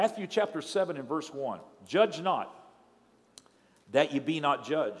Matthew chapter 7 and verse 1. Judge not, that ye be not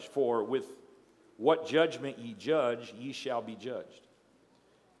judged, for with what judgment ye judge, ye shall be judged.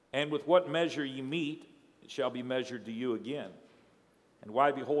 And with what measure ye mete, it shall be measured to you again. And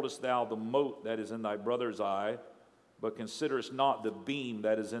why beholdest thou the mote that is in thy brother's eye, but considerest not the beam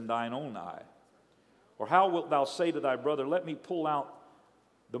that is in thine own eye? Or how wilt thou say to thy brother, let me pull out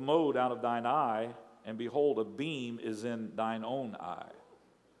the mote out of thine eye, and behold, a beam is in thine own eye?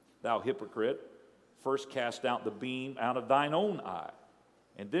 Thou hypocrite, first cast out the beam out of thine own eye,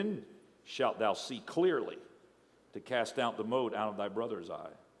 and then shalt thou see clearly to cast out the mote out of thy brother's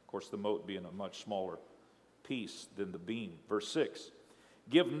eye. Of course, the mote being a much smaller piece than the beam. Verse 6,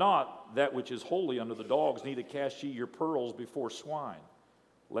 give not that which is holy unto the dogs, neither cast ye your pearls before swine,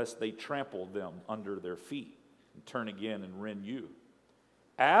 lest they trample them under their feet, and turn again and rend you.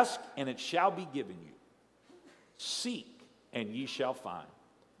 Ask, and it shall be given you. Seek, and ye shall find.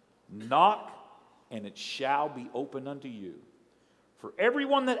 Knock, and it shall be opened unto you. For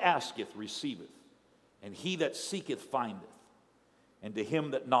everyone that asketh receiveth, and he that seeketh findeth, and to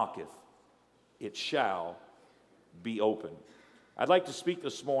him that knocketh it shall be opened. I'd like to speak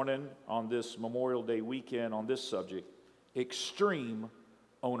this morning on this Memorial Day weekend on this subject, extreme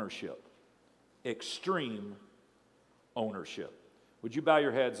ownership. Extreme ownership. Would you bow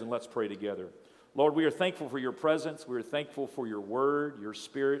your heads and let's pray together. Lord, we are thankful for your presence. We are thankful for your word, your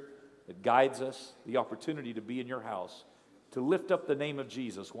spirit that guides us, the opportunity to be in your house, to lift up the name of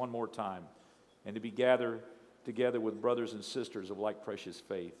Jesus one more time, and to be gathered together with brothers and sisters of like precious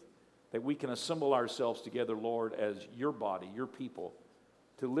faith, that we can assemble ourselves together, Lord, as your body, your people,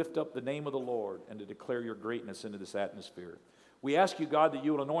 to lift up the name of the Lord and to declare your greatness into this atmosphere. We ask you, God, that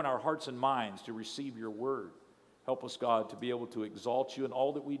you will anoint our hearts and minds to receive your word. Help us, God, to be able to exalt you in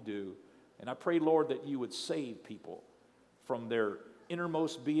all that we do. And I pray, Lord, that you would save people from their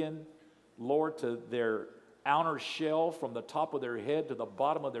innermost being, Lord, to their outer shell, from the top of their head to the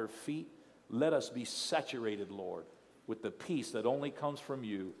bottom of their feet. Let us be saturated, Lord, with the peace that only comes from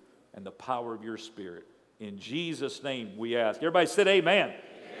you and the power of your Spirit. In Jesus' name we ask. Everybody said amen. Amen.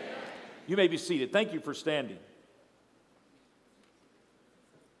 You may be seated. Thank you for standing.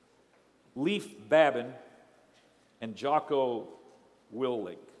 Leif Babin and Jocko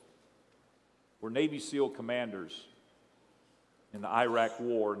Willink were Navy SEAL commanders in the Iraq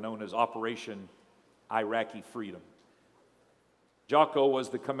War known as Operation Iraqi Freedom. Jocko was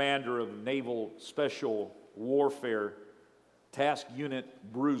the commander of Naval Special Warfare Task Unit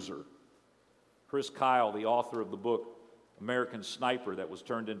Bruiser. Chris Kyle, the author of the book American Sniper that was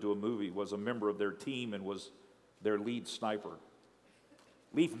turned into a movie, was a member of their team and was their lead sniper.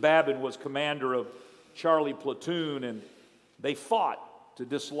 Leif Babin was commander of Charlie Platoon, and they fought to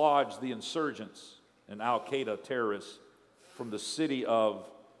dislodge the insurgents and Al-Qaeda terrorists from the city of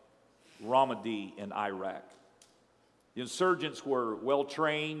Ramadi in Iraq. The insurgents were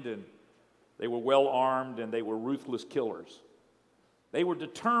well-trained, and they were well-armed, and they were ruthless killers. They were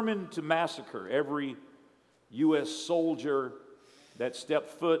determined to massacre every U.S. soldier that stepped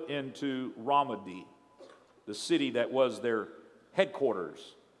foot into Ramadi, the city that was their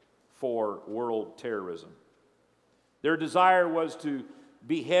headquarters for world terrorism. Their desire was to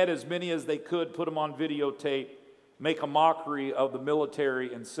behead as many as they could, put them on videotape, make a mockery of the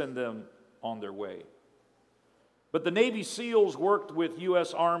military, and send them on their way. But the Navy SEALs worked with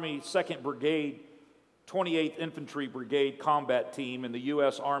U.S. Army 2nd Brigade, 28th Infantry Brigade Combat Team, and the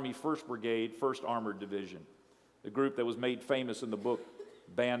U.S. Army 1st Brigade, 1st Armored Division, the group that was made famous in the book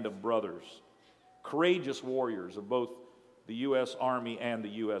Band of Brothers. Courageous warriors of both the U.S. Army and the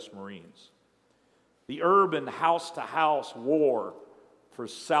U.S. Marines. The urban house-to-house war for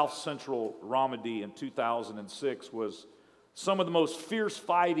South Central Ramadi in 2006 was some of the most fierce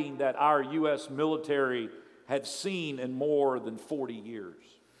fighting that our U.S. military had seen in more than 40 years.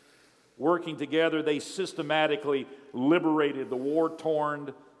 Working together, they systematically liberated the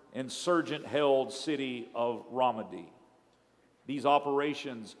war-torn, insurgent-held city of Ramadi. These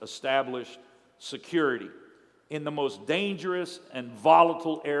operations established security in the most dangerous and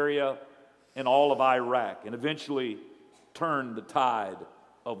volatile area in all of Iraq, and eventually turned the tide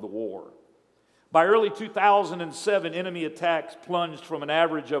of the war. By early 2007, enemy attacks plunged from an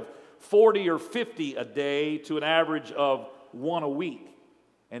average of 40 or 50 a day to an average of 1 a week,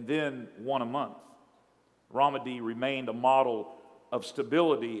 and then 1 a month. Ramadi remained a model of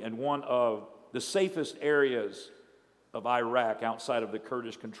stability and one of the safest areas of Iraq outside of the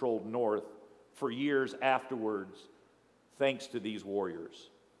Kurdish-controlled north for years afterwards, thanks to these warriors.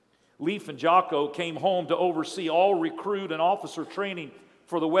 Leif and Jocko came home to oversee all recruit and officer training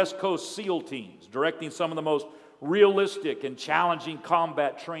for the West Coast SEAL teams, directing some of the most realistic and challenging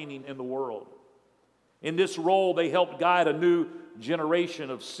combat training in the world. In this role, they helped guide a new generation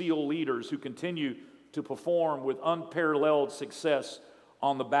of SEAL leaders who continue to perform with unparalleled success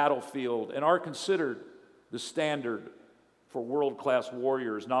on the battlefield and are considered the standard for world-class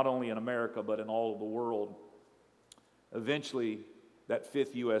warriors, not only in America, but in all of the world. Eventually, that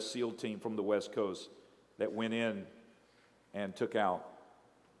 5th U.S. SEAL team from the West Coast that went in and took out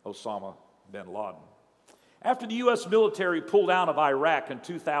Osama bin Laden. After the U.S. military pulled out of Iraq in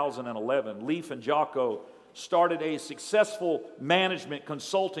 2011, Leif and Jocko started a successful management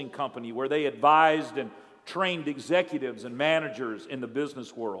consulting company where they advised and trained executives and managers in the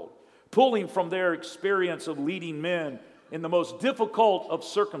business world, pulling from their experience of leading men in the most difficult of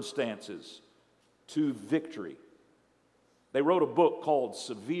circumstances to victory. They wrote a book called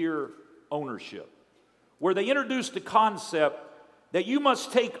Severe Ownership, where they introduced the concept that you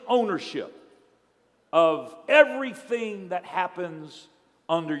must take ownership of everything that happens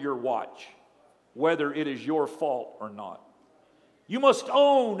under your watch, whether it is your fault or not. You must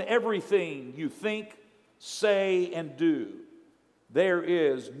own everything you think, say, and do. There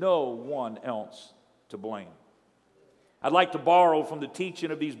is no one else to blame. I'd like to borrow from the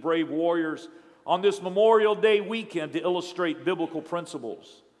teaching of these brave warriors on this Memorial Day weekend to illustrate biblical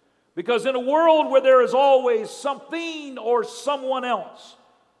principles. Because in a world where there is always something or someone else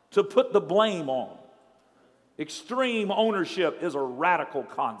to put the blame on, extreme ownership is a radical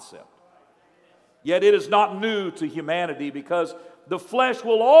concept. Yet it is not new to humanity because the flesh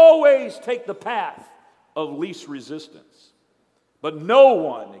will always take the path of least resistance. But no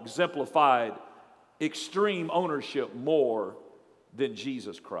one exemplified extreme ownership more than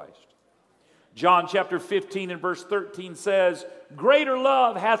Jesus Christ. John chapter 15 and verse 13 says, "Greater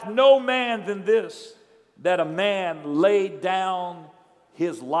love hath no man than this, that a man laid down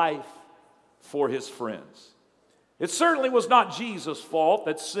his life for his friends." It certainly was not Jesus' fault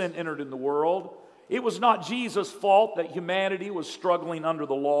that sin entered in the world. It was not Jesus' fault that humanity was struggling under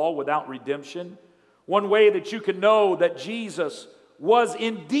the law without redemption. One way that you can know that Jesus was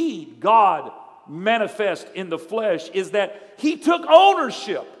indeed God manifest in the flesh is that he took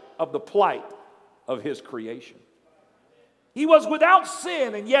ownership of the plight of his creation. He was without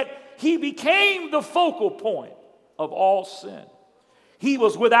sin, and yet he became the focal point of all sin. He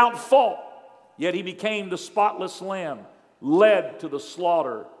was without fault, yet he became the spotless lamb led to the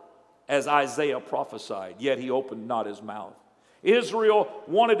slaughter as Isaiah prophesied, yet he opened not his mouth. Israel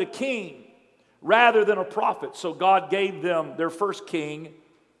wanted a king rather than a prophet, so God gave them their first king,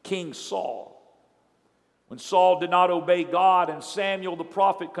 King Saul. When Saul did not obey God and Samuel the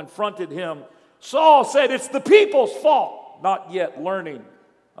prophet confronted him, Saul said, "It's the people's fault," not yet learning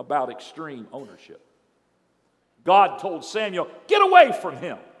about extreme ownership. God told Samuel, "Get away from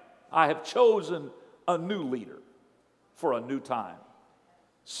him. I have chosen a new leader for a new time."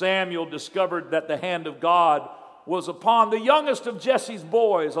 Samuel discovered that the hand of God was upon the youngest of Jesse's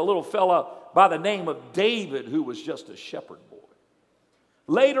boys, a little fella by the name of David, who was just a shepherd boy.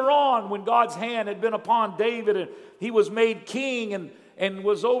 Later on, when God's hand had been upon David and he was made king and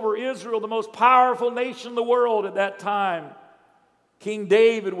was over Israel, the most powerful nation in the world at that time, King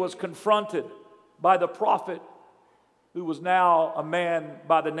David was confronted by the prophet who was now a man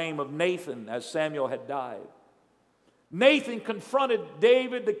by the name of Nathan, as Samuel had died. Nathan confronted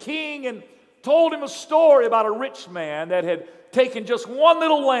David, the king, and told him a story about a rich man that had taken just one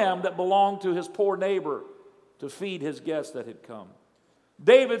little lamb that belonged to his poor neighbor to feed his guests that had come.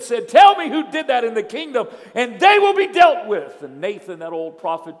 David said, "Tell me who did that in the kingdom, and they will be dealt with." And Nathan, that old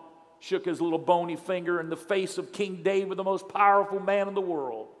prophet, shook his little bony finger in the face of King David, the most powerful man in the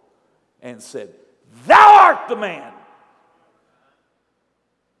world, and said, "Thou art the man."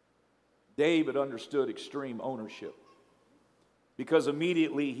 David understood extreme ownership because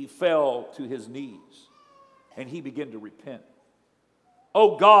immediately he fell to his knees and he began to repent.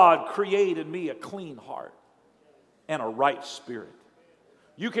 "Oh God, create in me a clean heart and a right spirit."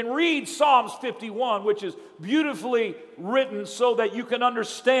 You can read Psalms 51, which is beautifully written so that you can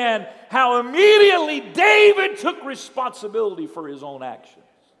understand how immediately David took responsibility for his own actions.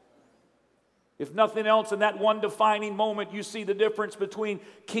 If nothing else, in that one defining moment, you see the difference between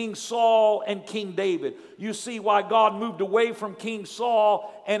King Saul and King David. You see why God moved away from King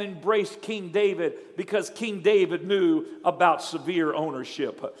Saul and embraced King David, because King David knew about severe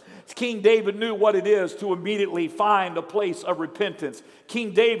ownership. King David knew what it is to immediately find a place of repentance.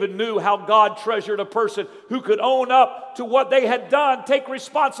 King David knew how God treasured a person who could own up to what they had done, take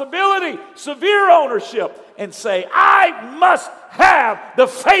responsibility, severe ownership, and say, "I must have the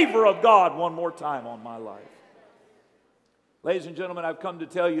favor of God one more time on my life." Ladies and gentlemen, I've come to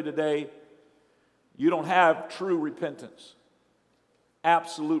tell you today You don't have true repentance,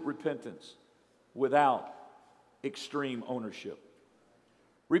 absolute repentance, without extreme ownership.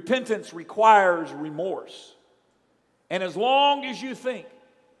 Repentance requires remorse. And as long as you think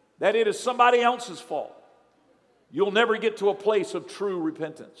that it is somebody else's fault, you'll never get to a place of true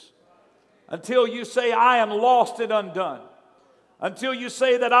repentance. Until you say, I am lost and undone. Until you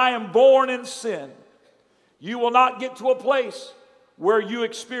say that I am born in sin, you will not get to a place where you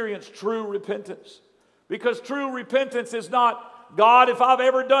experience true repentance. Because true repentance is not, God, if I've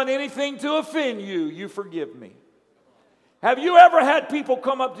ever done anything to offend you, you forgive me. Have you ever had people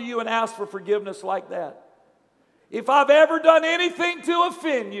come up to you and ask for forgiveness like that? If I've ever done anything to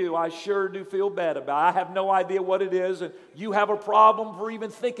offend you, I sure do feel bad about it. I have no idea what it is, and you have a problem for even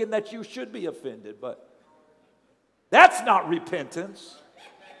thinking that you should be offended. But that's not repentance.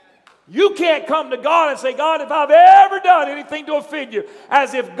 You can't come to God and say, God, if I've ever done anything to offend you,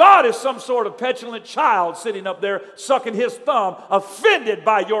 as if God is some sort of petulant child sitting up there sucking his thumb, offended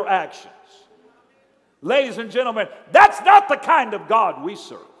by your actions. Ladies and gentlemen, that's not the kind of God we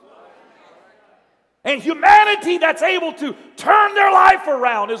serve. And humanity that's able to turn their life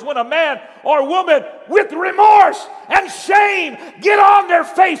around is when a man or woman with remorse and shame get on their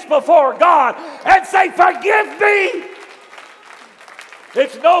face before God and say, forgive me.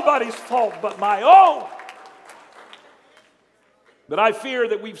 It's nobody's fault but my own. But I fear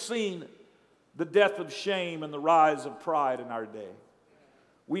that we've seen the death of shame and the rise of pride in our day.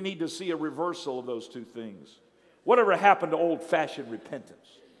 We need to see a reversal of those two things. Whatever happened to old-fashioned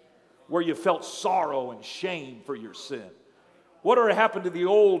repentance, where you felt sorrow and shame for your sin? Whatever happened to the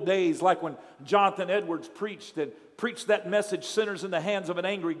old days, like when Jonathan Edwards preached that message, Sinners in the Hands of an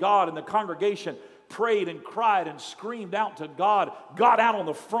Angry God, and the congregation prayed and cried and screamed out to God, got out on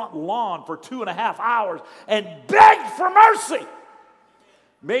the front lawn for 2.5 hours and begged for mercy.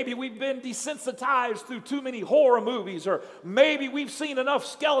 Maybe we've been desensitized through too many horror movies, or maybe we've seen enough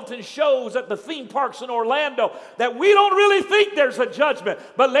skeleton shows at the theme parks in Orlando that we don't really think there's a judgment.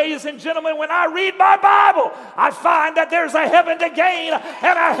 But ladies and gentlemen, when I read my Bible, I find that there's a heaven to gain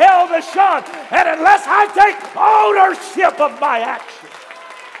and a hell to shun. And unless I take ownership of my actions,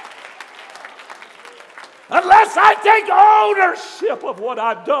 unless I take ownership of what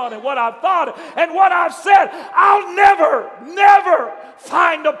I've done and what I've thought and what I've said, I'll never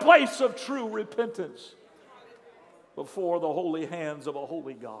find a place of true repentance before the holy hands of a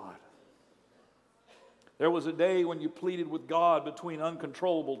holy God. There was a day when you pleaded with God between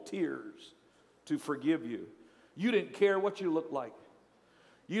uncontrollable tears to forgive you. You didn't care what you looked like.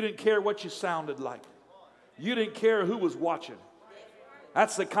 You didn't care what you sounded like. You didn't care who was watching.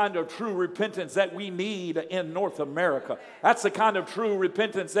 That's the kind of true repentance that we need in North America. That's the kind of true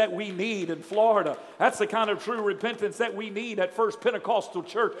repentance that we need in Florida. That's the kind of true repentance that we need at First Pentecostal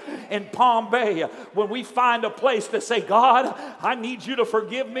Church in Palm Bay. When we find a place to say, God, I need you to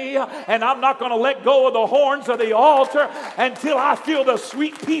forgive me, and I'm not going to let go of the horns of the altar until I feel the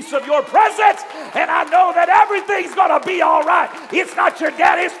sweet peace of your presence, and I know that everything's going to be all right. It's not your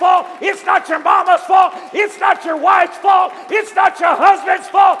daddy's fault. It's not your mama's fault. It's not your wife's fault. It's not your husband's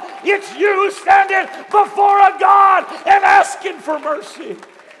fault. It's you standing before a God and asking for mercy.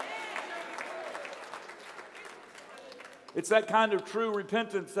 It's that kind of true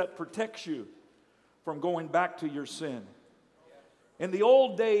repentance that protects you from going back to your sin. In the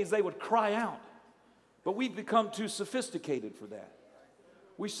old days, they would cry out, but we've become too sophisticated for that.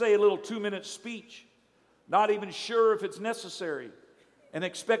 We say a little 2-minute speech, not even sure if it's necessary, and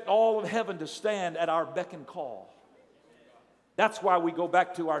expect all of heaven to stand at our beck and call. That's why we go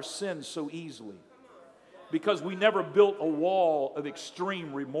back to our sins so easily. Because we never built a wall of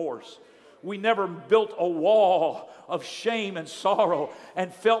extreme remorse. We never built a wall of shame and sorrow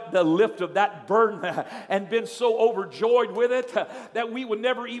and felt the lift of that burden and been so overjoyed with it that we would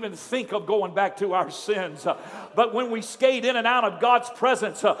never even think of going back to our sins. But when we skate in and out of God's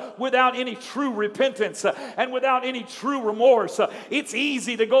presence without any true repentance and without any true remorse, it's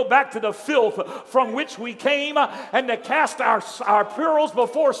easy to go back to the filth from which we came and to cast our pearls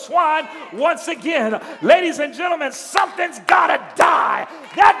before swine once again. Ladies and gentlemen, something's got to die.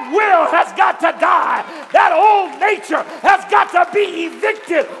 That will has got to die. That old nature has got to be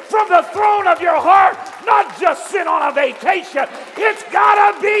evicted from the throne of your heart, not just sit on a vacation. It's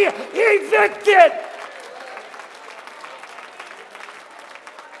got to be evicted.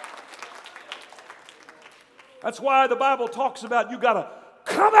 That's why the Bible talks about you got to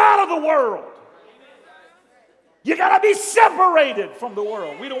come out of the world. You got to be separated from the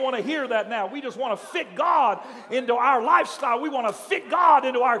world. We don't want to hear that now. We just want to fit God into our lifestyle. We want to fit God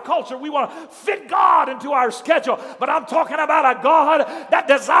into our culture. We want to fit God into our schedule. But I'm talking about a God that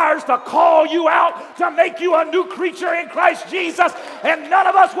desires to call you out, to make you a new creature in Christ Jesus. And none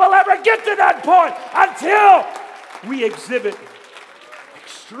of us will ever get to that point until we exhibit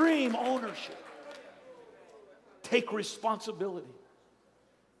extreme ownership. Take responsibility.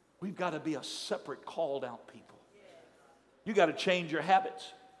 We've got to be a separate, called out people. You got to change your habits.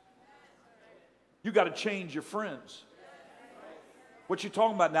 You got to change your friends. What you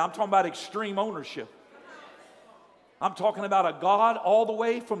talking about now? I'm talking about extreme ownership. I'm talking about a God all the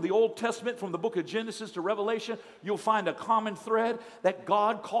way from the Old Testament, from the book of Genesis to Revelation. You'll find a common thread that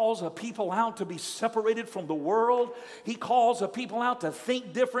God calls a people out to be separated from the world. He calls a people out to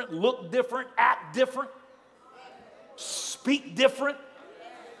think different, look different, act different, speak different.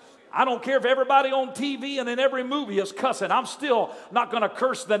 I don't care if everybody on TV and in every movie is cussing. I'm still not going to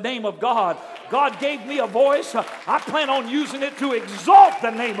curse the name of God. God gave me a voice. I plan on using it to exalt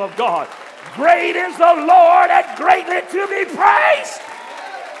the name of God. Great is the Lord and greatly to be praised.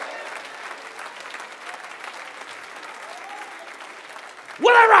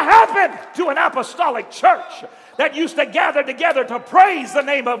 Whatever happened to an apostolic church that used to gather together to praise the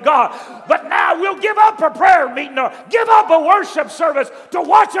name of God? But now we'll give up a prayer meeting or give up a worship service to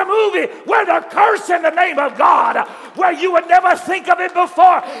watch a movie where they're cursing the name of God, where you would never think of it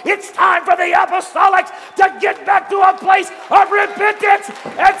before. It's time for the apostolics to get back to a place of repentance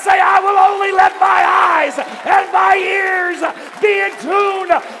and say, I will only let my eyes and my ears be in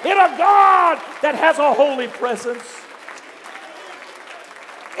tune in a God that has a holy presence.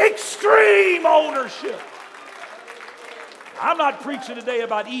 Extreme ownership. I'm not preaching today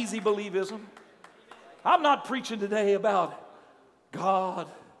about easy believism. I'm not preaching today about God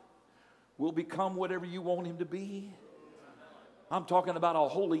will become whatever you want him to be. I'm talking about a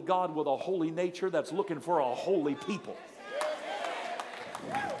holy God with a holy nature that's looking for a holy people.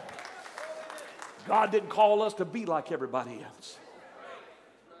 God didn't call us to be like everybody else.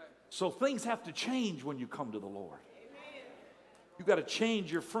 So things have to change when you come to the Lord. You've got to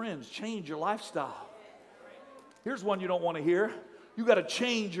change your friends, change your lifestyle. Here's one you don't want to hear. You got to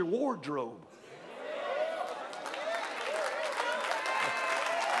change your wardrobe.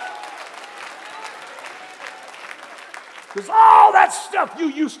 Because all that stuff you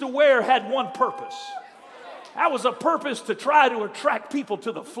used to wear had one purpose. That was a purpose to try to attract people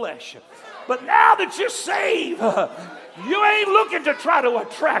to the flesh. But now that you're saved, you ain't looking to try to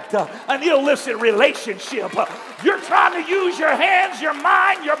attract an illicit relationship. You're trying to use your hands, your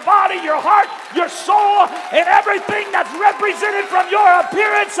mind, your body, your heart, your soul, and everything that's represented from your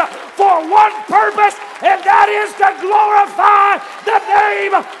appearance for one purpose, and that is to glorify the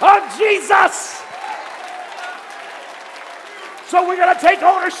name of Jesus. So we're going to take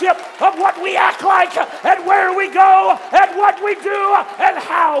ownership of what we act like and where we go and what we do and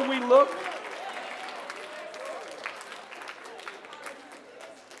how we look.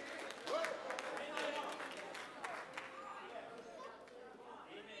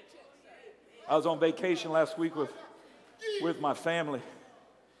 I was on vacation last week with my family,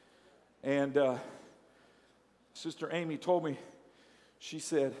 and Sister Amy told me, she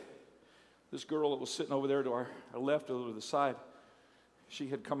said, this girl that was sitting over there to our left, over to the side, she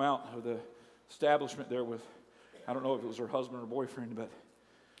had come out of the establishment there with, I don't know if it was her husband or boyfriend, but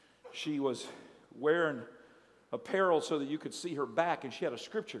she was wearing apparel so that you could see her back, and she had a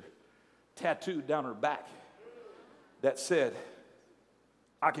scripture tattooed down her back that said,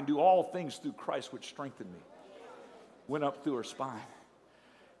 I can do all things through Christ which strengthened me. Went up through her spine.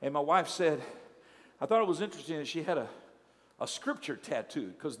 And my wife said, I thought it was interesting that she had a scripture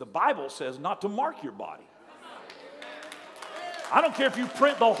tattooed, because the Bible says not to mark your body. I don't care if you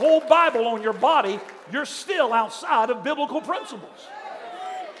print the whole Bible on your body, you're still outside of biblical principles.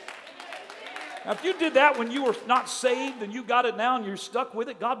 Now, if you did that when you were not saved and you got it now and you're stuck with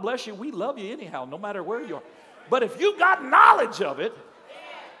it, God bless you. We love you anyhow, no matter where you are. But if you got knowledge of it,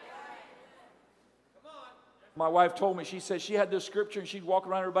 my wife told me, she said she had this scripture and she'd walk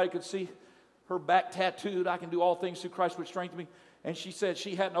around, everybody could see her back tattooed, I can do all things through Christ which strengthens me. And she said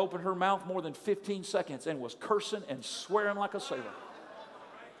she hadn't opened her mouth more than 15 seconds and was cursing and swearing like a sailor.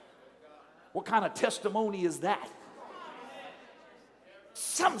 What kind of testimony is that?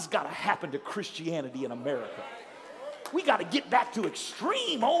 Something's got to happen to Christianity in America. We got to get back to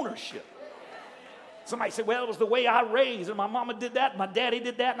extreme ownership. Somebody said, well, it was the way I raised, and my mama did that, and my daddy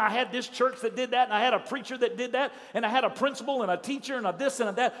did that, and I had this church that did that, and I had a preacher that did that, and I had a principal and a teacher and a this and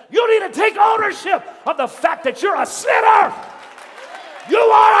a that. You need to take ownership of the fact that you're a sinner. You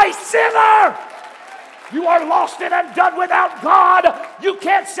are a sinner. You are lost and undone without God. You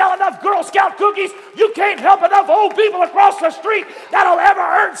can't sell enough Girl Scout cookies. You can't help enough old people across the street that'll ever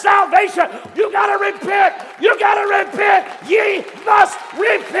earn salvation. You got to repent. You got to repent. Ye must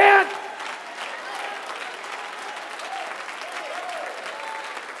repent.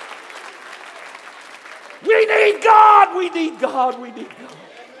 We need God. We need God. We need God.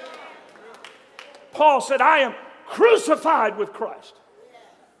 Paul said, I am crucified with Christ.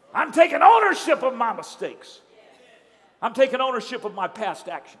 I'm taking ownership of my mistakes. I'm taking ownership of my past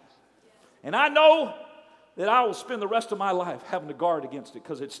actions. And I know that I will spend the rest of my life having to guard against it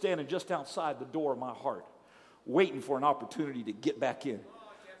because it's standing just outside the door of my heart, waiting for an opportunity to get back in.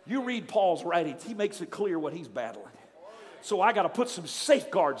 You read Paul's writings, he makes it clear what he's battling. So I got to put some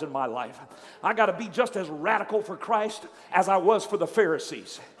safeguards in my life. I got to be just as radical for Christ as I was for the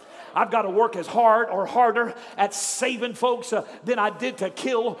Pharisees. I've got to work as hard or harder at saving folks than I did to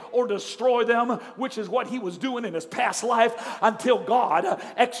kill or destroy them, which is what he was doing in his past life until God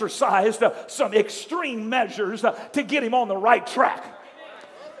exercised some extreme measures to get him on the right track.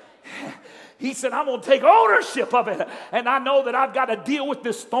 He said, I'm going to take ownership of it. And I know that I've got to deal with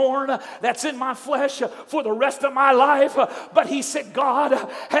this thorn that's in my flesh for the rest of my life. But he said, God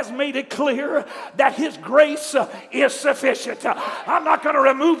has made it clear that his grace is sufficient. I'm not going to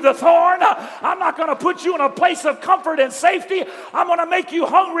remove the thorn. I'm not going to put you in a place of comfort and safety. I'm going to make you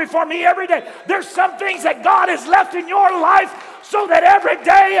hungry for me every day. There's some things that God has left in your life so that every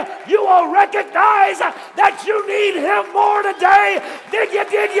day you will recognize that you need him more today than you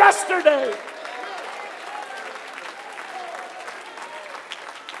did yesterday.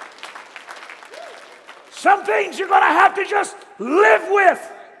 Some things you're going to have to just live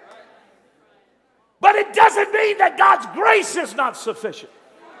with. But it doesn't mean that God's grace is not sufficient.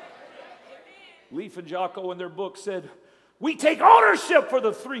 Leaf and Jocko in their book said, we take ownership for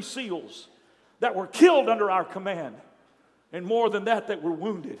the 3 SEALs that were killed under our command. And more than that were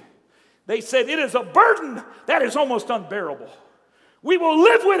wounded. They said it is a burden that is almost unbearable. We will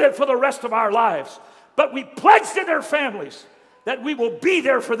live with it for the rest of our lives. But we pledged to their families that we will be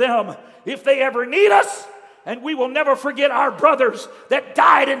there for them if they ever need us. And we will never forget our brothers that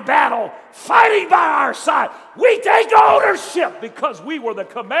died in battle, fighting by our side. We take ownership because we were the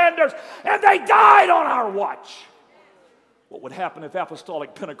commanders and they died on our watch. What would happen if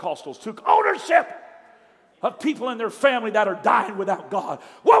apostolic Pentecostals took ownership of people in their family that are dying without God?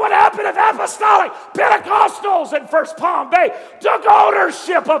 What would happen if apostolic Pentecostals in First Palm Bay took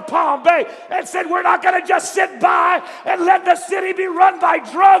ownership of Palm Bay and said, we're not going to just sit by and let the city be run by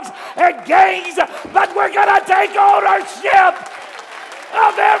drugs and gangs, but we're going to take ownership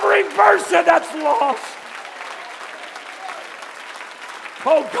of every person that's lost.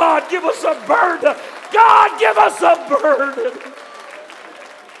 Oh, God, give us a burden. God, give us a burden.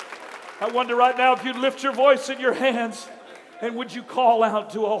 I wonder right now if you'd lift your voice in your hands and would you call out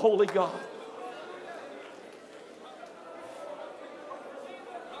to a holy God?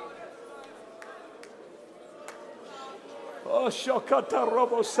 Oh, Shakata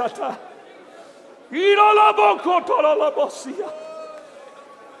Robosata. Iralabokotoralabosia.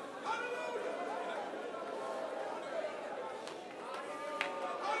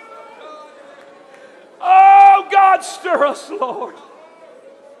 Oh, God, stir us, Lord.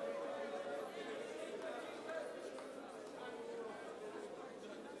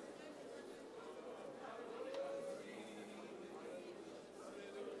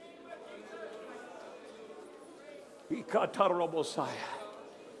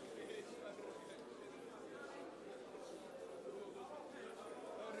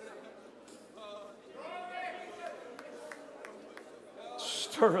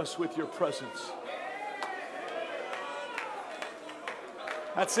 Stir us with your presence.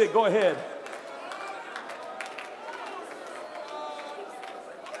 That's it. Go ahead.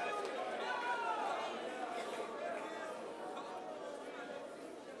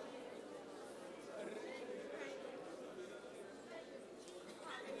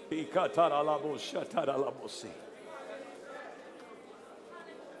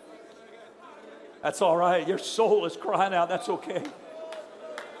 That's all right. Your soul is crying out. That's okay.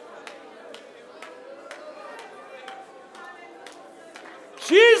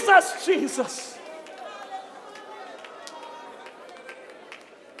 Jesus, Jesus.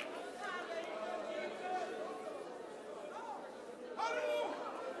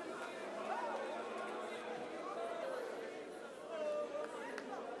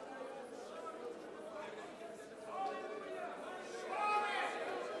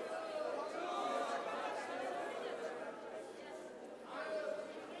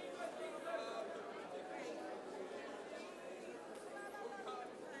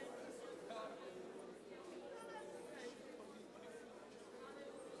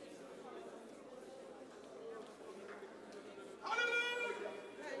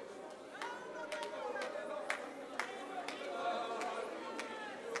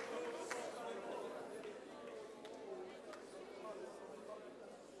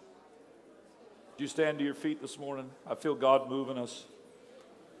 Would you stand to your feet this morning? I feel God moving us.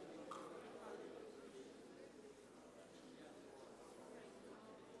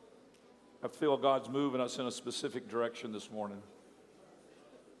 I feel God's moving us in a specific direction this morning.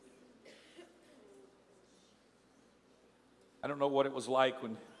 I don't know what it was like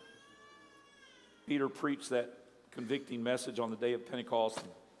when Peter preached that convicting message on the day of Pentecost.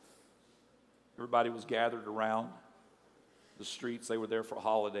 Everybody was gathered around the streets. They were there for a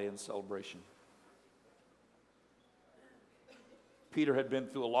holiday and celebration. Peter had been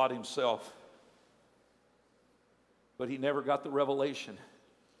through a lot himself, but he never got the revelation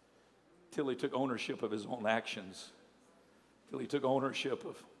till he took ownership of his own actions, till he took ownership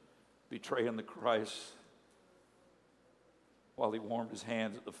of betraying the Christ while he warmed his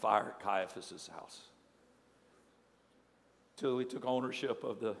hands at the fire at Caiaphas' house, till he took ownership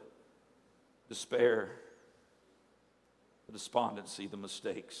of the despair, the despondency, the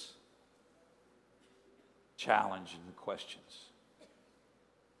mistakes, challenge, and the questions.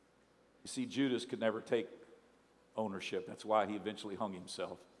 You see, Judas could never take ownership. That's why he eventually hung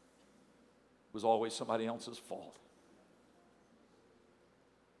himself. It was always somebody else's fault.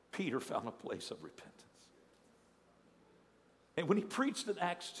 Peter found a place of repentance. And when he preached in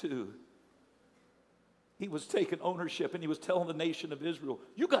Acts 2, he was taking ownership, and he was telling the nation of Israel,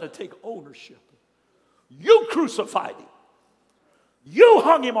 you got to take ownership. You crucified him. You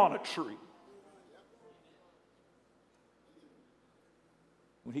hung him on a tree.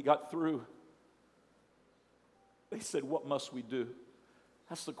 When he got through, they said, what must we do?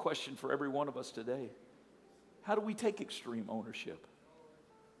 That's the question for every one of us today. How do we take extreme ownership?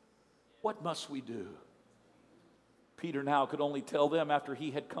 What must we do? Peter now could only tell them after he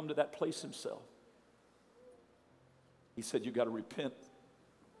had come to that place himself. He said, you got to repent.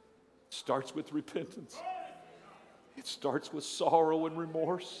 It starts with repentance. It starts with sorrow and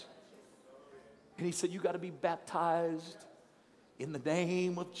remorse. And he said, you got to be baptized in the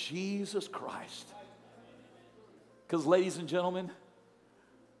name of Jesus Christ. Because, ladies and gentlemen,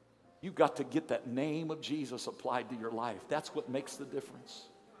 you've got to get that name of Jesus applied to your life. That's what makes the difference.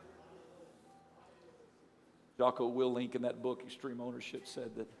 Jocko Willink in that book, Extreme Ownership,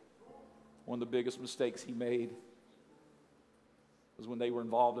 said that one of the biggest mistakes he made was when they were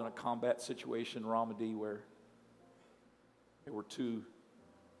involved in a combat situation in Ramadi where there were two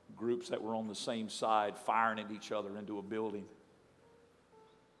groups that were on the same side firing at each other into a building.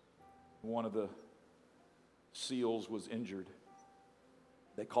 One of the SEALs was injured.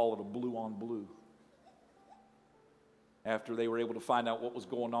 They call it a blue on blue. After they were able to find out what was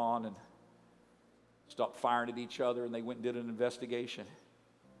going on and stopped firing at each other, and they went and did an investigation.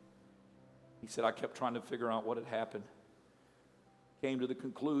 He said, I kept trying to figure out what had happened. Came to the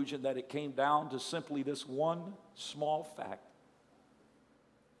conclusion that it came down to simply this one small fact.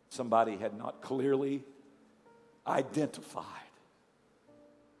 Somebody had not clearly identified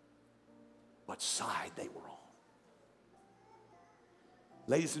what side they were on.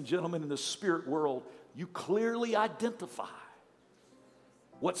 Ladies and gentlemen, in the spirit world, you clearly identify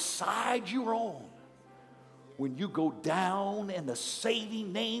what side you're on when you go down in the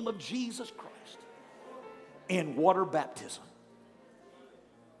saving name of Jesus Christ in water baptism.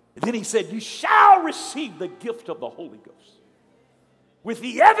 And then he said, you shall receive the gift of the Holy Ghost with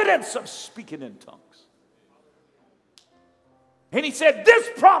the evidence of speaking in tongues. And he said, this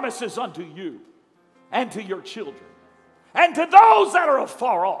promise is unto you and to your children and to those that are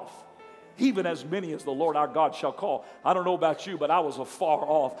afar off, even as many as the Lord our God shall call. I don't know about you, but I was afar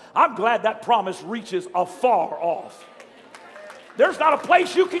off. I'm glad that promise reaches afar off. There's not a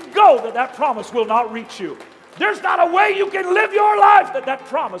place you can go that promise will not reach you. There's not a way you can live your life that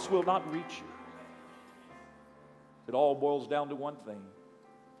promise will not reach you. It all boils down to one thing.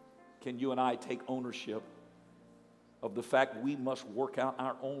 Can you and I take ownership of the fact we must work out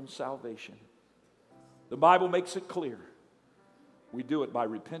our own salvation? The Bible makes it clear. We do it by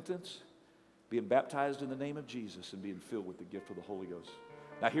repentance, being baptized in the name of Jesus, and being filled with the gift of the Holy Ghost.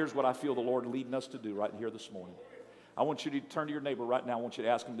 Now here's what I feel the Lord leading us to do right here this morning. I want you to turn to your neighbor right now. I want you to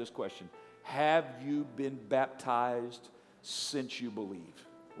ask him this question. Have you been baptized since you believe?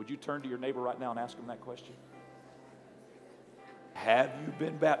 Would you turn to your neighbor right now and ask him that question? Have you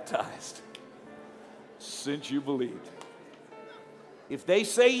been baptized since you believed? If they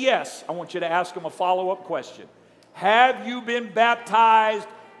say yes, I want you to ask them a follow-up question. Have you been baptized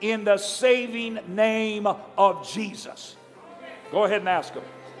in the saving name of Jesus? Go ahead and ask them.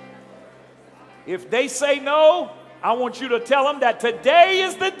 If they say no, I want you to tell them that today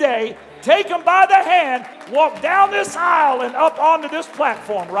is the day. Take them by the hand, walk down this aisle and up onto this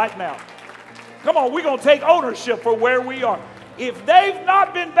platform right now. Come on, we're going to take ownership for where we are. If they've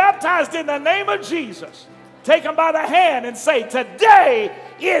not been baptized in the name of Jesus, take them by the hand and say, today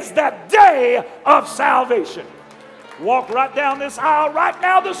is the day of salvation. Walk right down this aisle right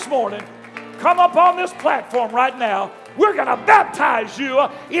now this morning. Come up on this platform right now. We're going to baptize you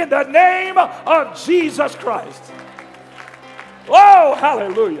in the name of Jesus Christ. Oh,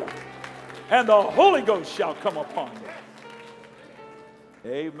 hallelujah. And the Holy Ghost shall come upon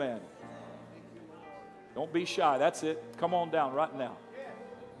you. Amen. Don't be shy. That's it. Come on down right now.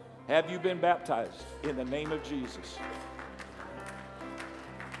 Have you been baptized in the name of Jesus?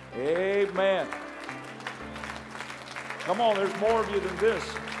 Amen. Come on, there's more of you than this.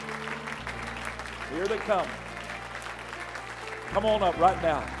 Here they come. Come on up right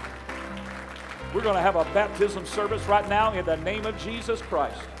now. We're going to have a baptism service right now in the name of Jesus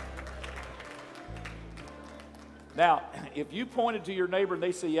Christ. Now, if you pointed to your neighbor and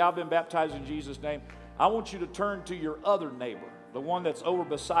they say, yeah, I've been baptized in Jesus' name, I want you to turn to your other neighbor, the one that's over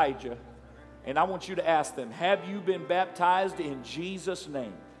beside you, and I want you to ask them, have you been baptized in Jesus'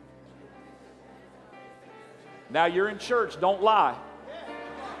 name? Now, you're in church, don't lie.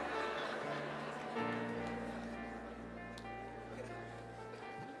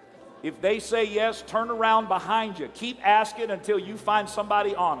 If they say yes, turn around behind you. Keep asking until you find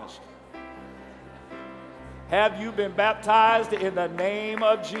somebody honest. Have you been baptized in the name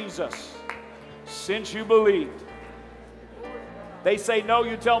of Jesus since you believed? They say no,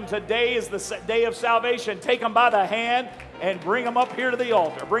 you tell them today is the day of salvation. Take them by the hand and bring them up here to the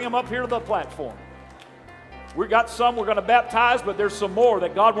altar. Bring them up here to the platform. We got some we're going to baptize, but there's some more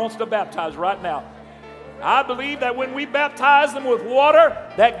that God wants to baptize right now. I believe that when we baptize them with water,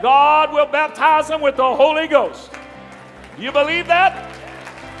 that God will baptize them with the Holy Ghost. Do you believe that?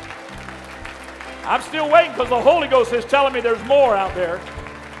 I'm still waiting because the Holy Ghost is telling me there's more out there.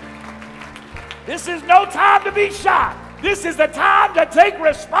 This is no time to be shy. This is the time to take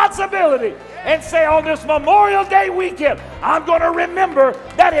responsibility and say on this Memorial Day weekend, I'm going to remember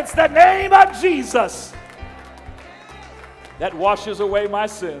that it's the name of Jesus that washes away my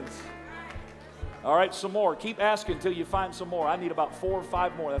sins. All right, some more. Keep asking until you find some more. I need about 4 or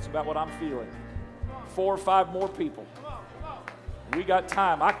 5 more. That's about what I'm feeling. 4 or 5 more people. We got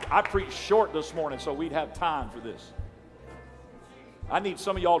time. I preached short this morning so we'd have time for this. I need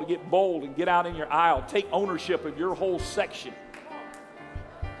some of y'all to get bold and get out in your aisle. Take ownership of your whole section.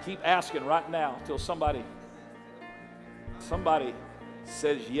 Keep asking right now until somebody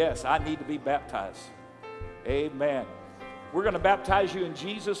says, yes, I need to be baptized. Amen. We're going to baptize you in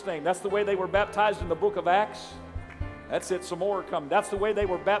Jesus' name. That's the way they were baptized in the book of Acts. That's it. Some more are coming. That's the way they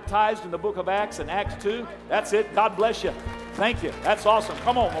were baptized in the book of Acts in Acts 2. That's it. God bless you. Thank you. That's awesome.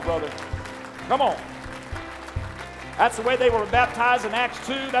 Come on, my brother. Come on. That's the way they were baptized in Acts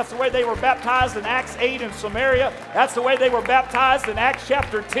 2. That's the way they were baptized in Acts 8 in Samaria. That's the way they were baptized in Acts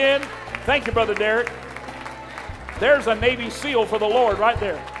chapter 10. Thank you, Brother Derek. There's a Navy SEAL for the Lord right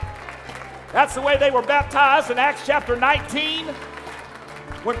there. That's the way they were baptized in Acts chapter 19.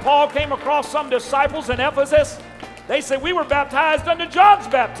 When Paul came across some disciples in Ephesus, they said, we were baptized under John's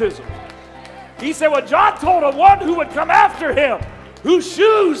baptism. He said, well, John told of one who would come after him, whose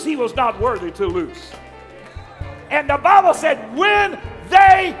shoes he was not worthy to loose. And the Bible said, when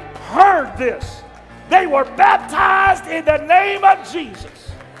they heard this, they were baptized in the name of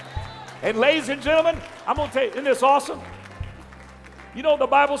Jesus. And ladies and gentlemen, I'm going to tell you, isn't this awesome? You know, the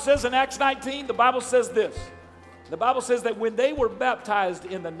Bible says in Acts 19, the Bible says this. The Bible says that when they were baptized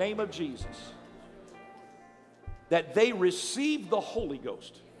in the name of Jesus, that they received the Holy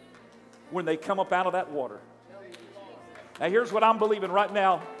Ghost when they come up out of that water. Now, here's what I'm believing right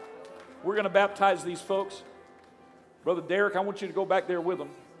now. We're going to baptize these folks. Brother Derek, I want you to go back there with them.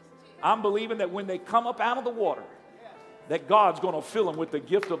 I'm believing that when they come up out of the water, that God's going to fill them with the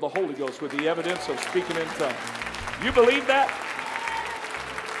gift of the Holy Ghost, with the evidence of speaking in tongues. You believe that?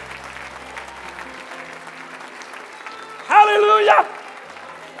 Hallelujah!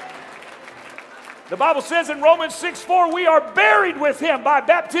 The Bible says in Romans 6:4, we are buried with him by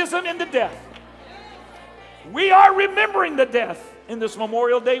baptism into death. We are remembering the death in this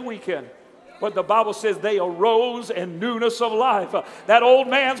Memorial Day weekend. But the Bible says they arose in newness of life. That old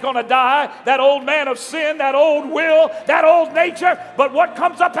man's going to die, that old man of sin, that old will, that old nature. But what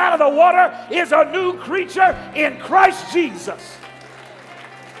comes up out of the water is a new creature in Christ Jesus.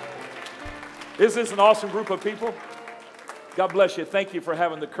 Is this an awesome group of people? God bless you. Thank you for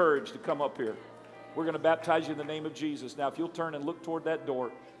having the courage to come up here. We're going to baptize you in the name of Jesus. Now, if you'll turn and look toward that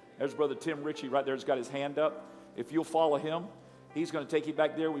door, there's Brother Tim Ritchie right there. He's got his hand up. If you'll follow him, he's going to take you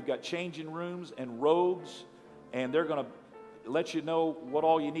back there. We've got changing rooms and robes, and they're going to let you know what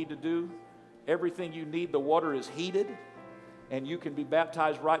all you need to do. Everything you need, the water is heated. and you can be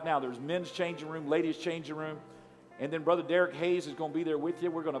baptized right now. There's men's changing room, ladies changing room. And then Brother Derek Hayes is going to be there with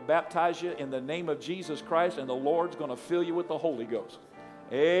you. We're going to baptize you in the name of Jesus Christ, and the Lord's going to fill you with the Holy Ghost.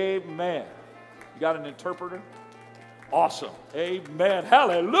 Amen. You got an interpreter? Awesome. Amen.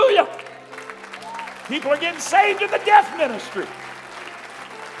 Hallelujah. People are getting saved in the deaf ministry.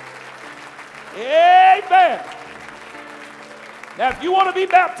 Amen. Now, if you want to be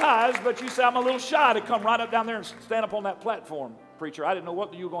baptized, but you say, I'm a little shy to come right up down there and stand up on that platform, preacher, I didn't know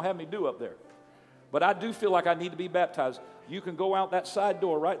what you were going to have me do up there. But I do feel like I need to be baptized. You can go out that side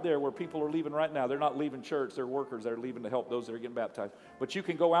door right there where people are leaving right now. They're not leaving church. They're workers that are leaving to help those that are getting baptized. But you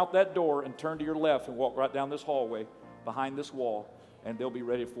can go out that door and turn to your left and walk right down this hallway behind this wall, and they'll be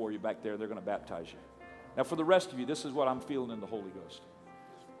ready for you back there. They're going to baptize you. Now, for the rest of you, this is what I'm feeling in the Holy Ghost.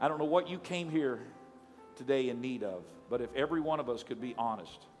 I don't know what you came here today in need of, but if every one of us could be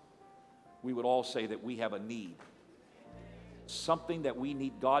honest, we would all say that we have a need. Something that we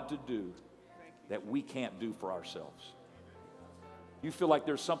need God to do that we can't do for ourselves. You feel like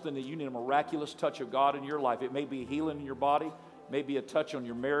there's something that you need a miraculous touch of God in your life. It may be a healing in your body, it may be a touch on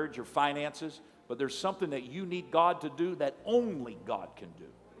your marriage, your finances, but there's something that you need God to do that only God can do.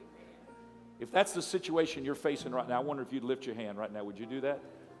 If that's the situation you're facing right now, I wonder if you'd lift your hand right now. Would you do that?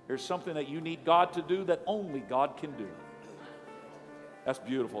 There's something that you need God to do that only God can do. That's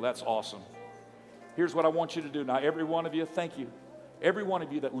beautiful. That's awesome. Here's what I want you to do now. Every one of you, thank you. Every one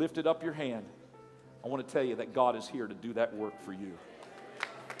of you that lifted up your hand, I want to tell you that God is here to do that work for you.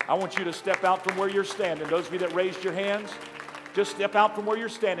 I want you to step out from where you're standing. Those of you that raised your hands, just step out from where you're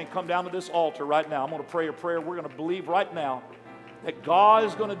standing. Come down to this altar right now. I'm going to pray a prayer. We're going to believe right now that God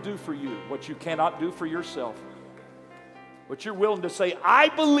is going to do for you what you cannot do for yourself. But you're willing to say, I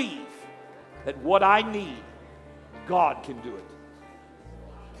believe that what I need, God can do it.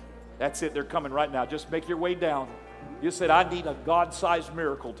 That's it. They're coming right now. Just make your way down. You said, I need a God-sized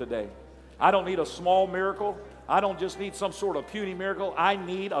miracle today. I don't need a small miracle. I don't just need some sort of puny miracle. I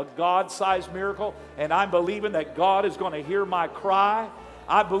need a God-sized miracle, and I'm believing that God is going to hear my cry.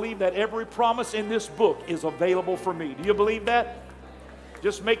 I believe that every promise in this book is available for me. Do you believe that?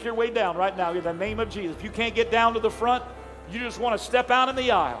 Just make your way down right now in the name of Jesus. If you can't get down to the front, you just want to step out in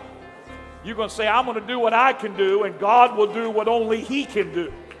the aisle. You're going to say, I'm going to do what I can do, and God will do what only He can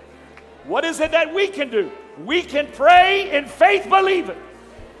do. What is it that we can do? We can pray in faith believing.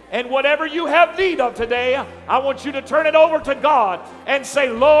 And whatever you have need of today, I want you to turn it over to God and say,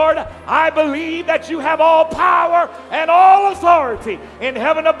 Lord, I believe that you have all power and all authority in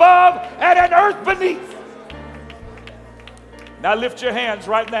heaven above and in earth beneath. Now lift your hands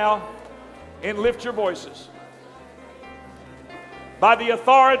right now and lift your voices. By the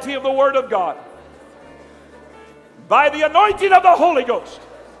authority of the Word of God, by the anointing of the Holy Ghost,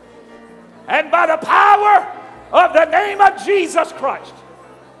 and by the power of the name of Jesus Christ,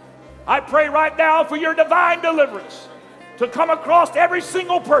 I pray right now for your divine deliverance to come across every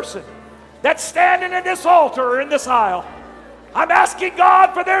single person that's standing in this altar or in this aisle. I'm asking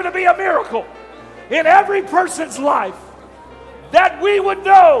God for there to be a miracle in every person's life, that we would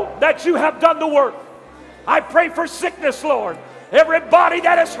know that you have done the work. I pray for sickness, Lord. Everybody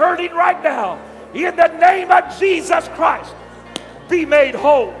that is hurting right now, in the name of Jesus Christ, be made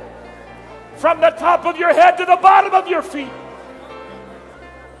whole. From the top of your head to the bottom of your feet.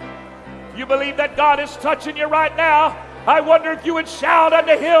 You believe that God is touching you right now? I wonder if you would shout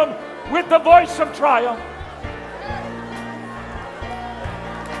unto Him with the voice of triumph.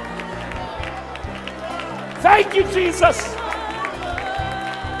 Thank you, Jesus.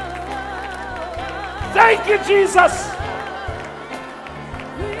 Thank you, Jesus.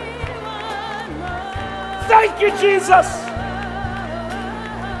 Thank you, Jesus.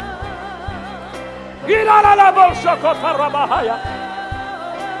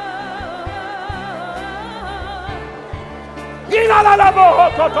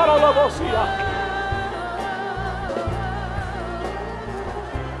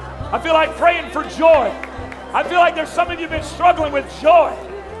 I feel like praying for joy. I feel like there's some of you have been struggling with joy.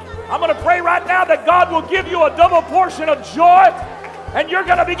 I'm going to pray right now that God will give you a double portion of joy, and you're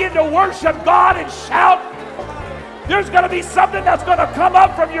going to begin to worship God and shout. There's going to be something that's going to come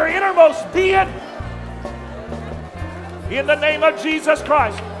up from your innermost being. In the name of Jesus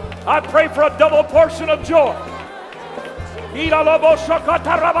Christ, I pray for a double portion of joy.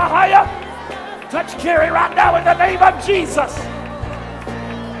 Touch Carrie right now in the name of Jesus.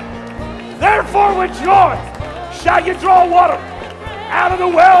 Therefore with joy shall you draw water out of the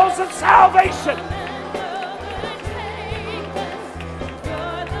wells of salvation.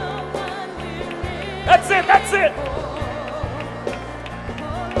 That's it, that's it.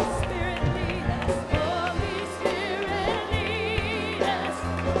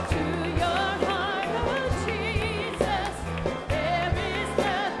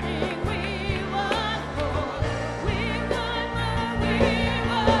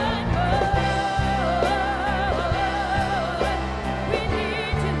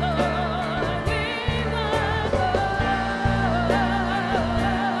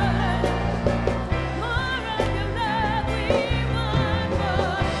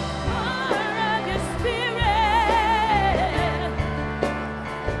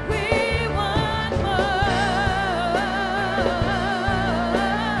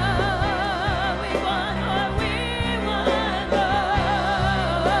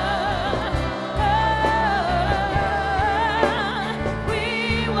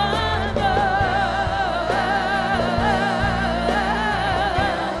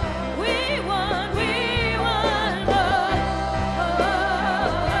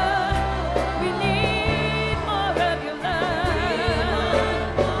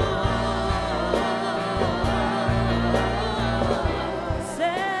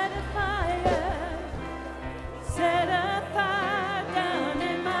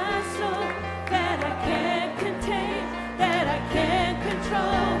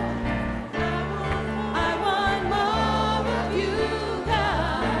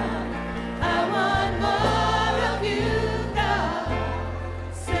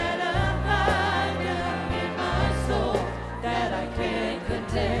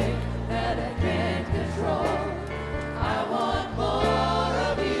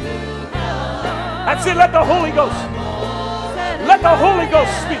 That's it. Let the Holy Ghost. Let the Holy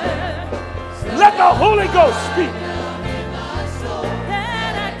Ghost speak. Let the Holy Ghost speak.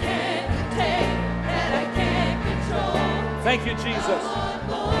 Thank you, Jesus.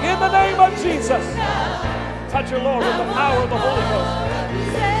 In the name of Jesus. Touch your Lord with the power of the Holy Ghost.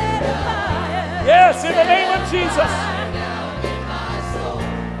 Yes, in the name of Jesus.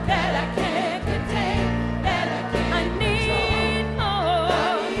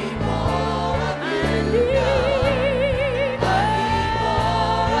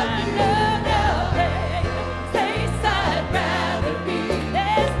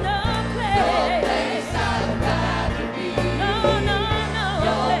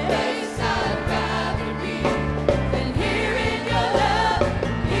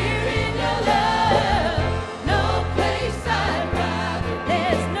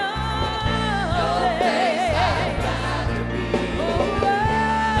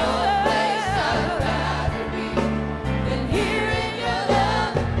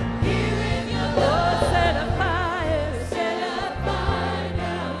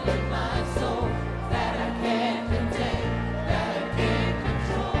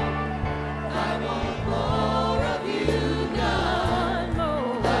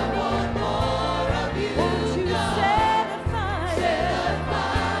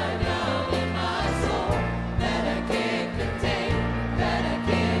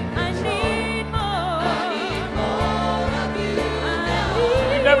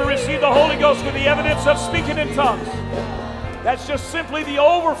 The Holy Ghost with the evidence of speaking in tongues. That's just simply the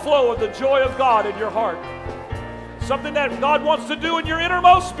overflow of the joy of God in your heart. Something that God wants to do in your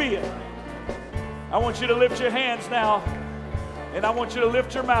innermost being. I want you to lift your hands now, and I want you to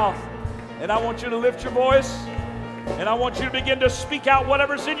lift your mouth, and I want you to lift your voice, and I want you to begin to speak out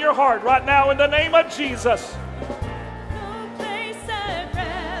whatever's in your heart right now in the name of Jesus.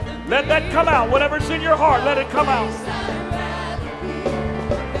 Let that come out. Whatever's in your heart, let it come out.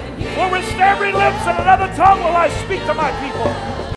 For with stammering lips and another tongue will I speak to my people.